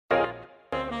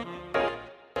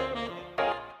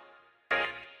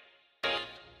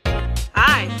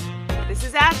This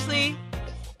is Ashley.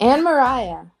 And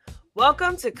Mariah.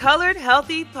 Welcome to Colored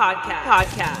Healthy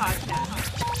Podcast.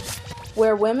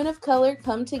 Where women of color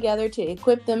come together to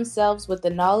equip themselves with the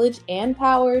knowledge and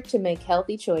power to make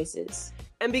healthy choices.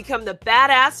 And become the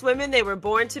badass women they were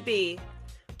born to be.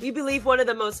 We believe one of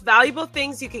the most valuable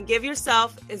things you can give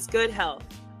yourself is good health.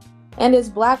 And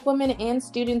as Black women and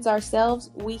students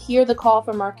ourselves, we hear the call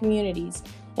from our communities.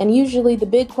 And usually the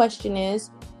big question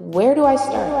is, where do I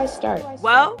start?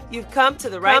 Well, you've come to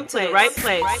the right place.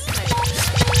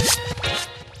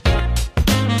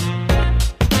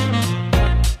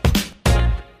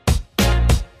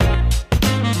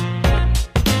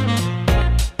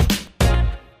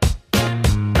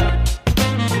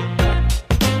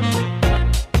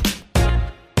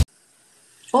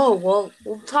 Oh, well,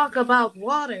 we'll talk about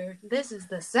water. This is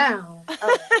the sound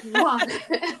of water.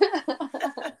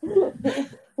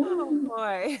 Oh,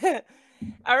 boy.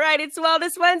 All right, it's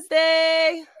Wellness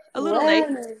Wednesday. A little late.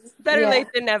 Better late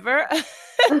than never.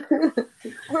 We're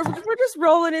just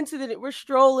we're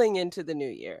strolling into the new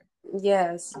year.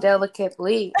 Yes,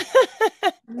 delicately.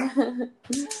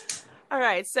 All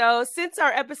right, so since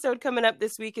our episode coming up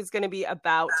this week is going to be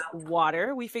about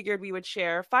water, we figured we would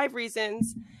share 5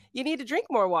 reasons you need to drink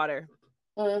more water.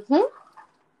 Number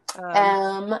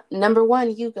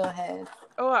 1, you go ahead.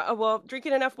 Well,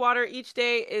 drinking enough water each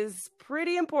day is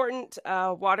pretty important.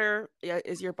 Water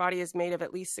your body is made of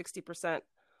at least 60%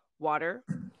 water,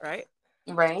 right?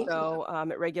 Right. So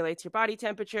it regulates your body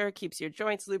temperature, keeps your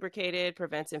joints lubricated,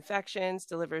 prevents infections,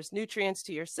 delivers nutrients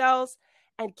to your cells,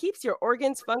 and keeps your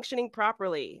organs functioning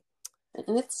properly.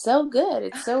 And it's so good.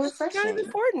 It's so refreshing. Kind of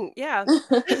important, yeah.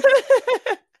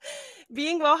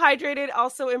 Being well hydrated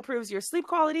also improves your sleep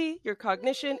quality, your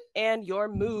cognition, and your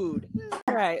mood.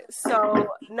 All right. So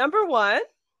number 1,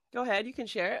 go ahead. You can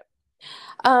share it.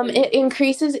 It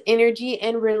increases energy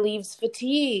and relieves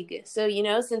fatigue. So,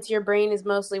 since your brain is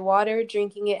mostly water,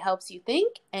 drinking it helps you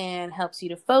think and helps you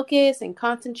to focus and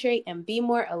concentrate and be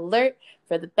more alert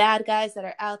for the bad guys that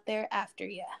are out there after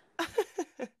you.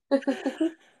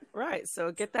 Right.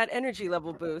 So get that energy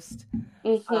level boost.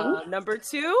 Number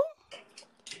 2.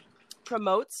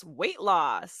 Promotes weight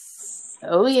loss.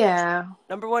 Oh, yeah.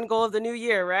 Number 1 goal of the new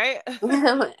year, right?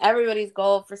 Everybody's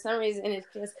goal, for some reason, is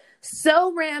just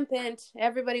so rampant.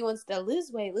 Everybody wants to lose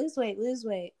weight.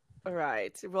 All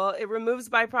right. Well, it removes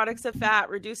byproducts of fat,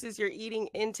 reduces your eating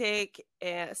intake.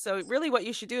 And so really what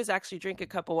you should do is actually drink a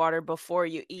cup of water before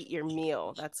you eat your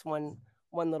meal. That's one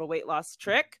little weight loss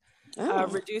trick.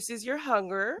 Reduces your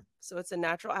hunger. So it's a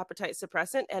natural appetite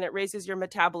suppressant, and it raises your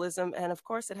metabolism. And of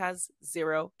course, it has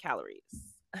 0 calories.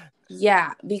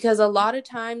 Yeah, because a lot of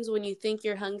times when you think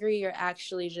you're hungry, you're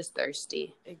actually just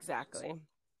thirsty. Exactly.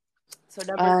 So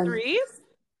number 3.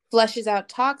 Flushes out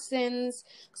toxins.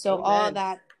 So Amen. All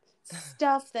that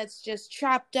stuff that's just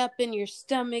trapped up in your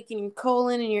stomach and your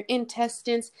colon and your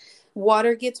intestines,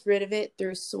 water gets rid of it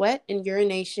through sweat and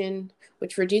urination,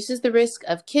 which reduces the risk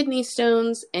of kidney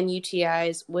stones and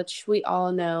UTIs, which we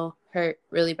all know hurt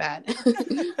really bad.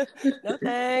 No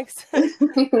thanks.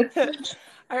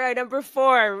 All right, number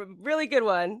 4, really good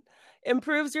one.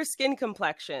 Improves your skin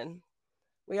complexion.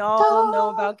 We all know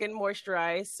about getting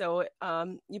moisturized. So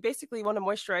you basically want to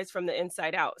moisturize from the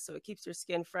inside out. So it keeps your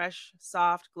skin fresh,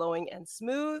 soft, glowing, and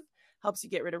smooth. Helps you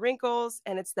get rid of wrinkles.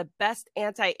 And it's the best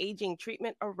anti-aging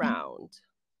treatment around.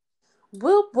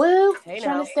 Whoop, whoop. Hey,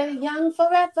 Trying to stay young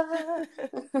forever.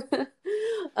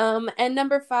 And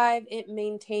number 5, it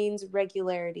maintains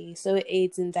regularity. So it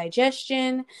aids in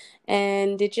digestion,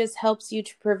 and it just helps you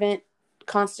to prevent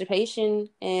constipation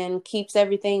and keeps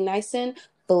everything nice and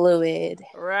fluid.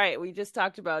 Right. We just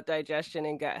talked about digestion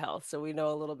and gut health, so we know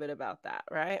a little bit about that,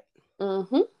 right?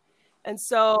 And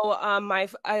so I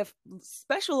have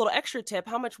special little extra tip.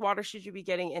 How much water should you be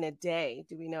getting in a day?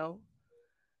 Do we know?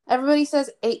 Everybody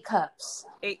says 8 cups.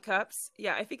 8 cups?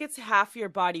 Yeah, I think it's half your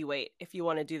body weight if you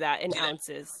want to do that in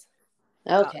ounces.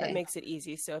 Okay. That makes it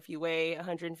easy. So if you weigh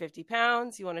 150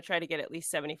 pounds, you want to try to get at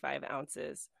least 75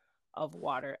 ounces of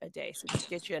water a day. So just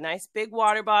get you a nice big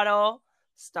water bottle,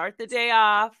 start the day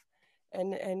off,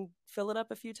 and fill it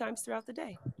up a few times throughout the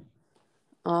day.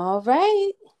 All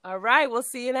right. All right. We'll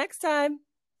see you next time.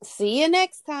 See you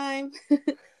next time.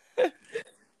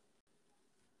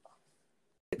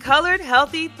 The Colored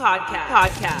Healthy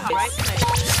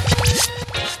Podcast.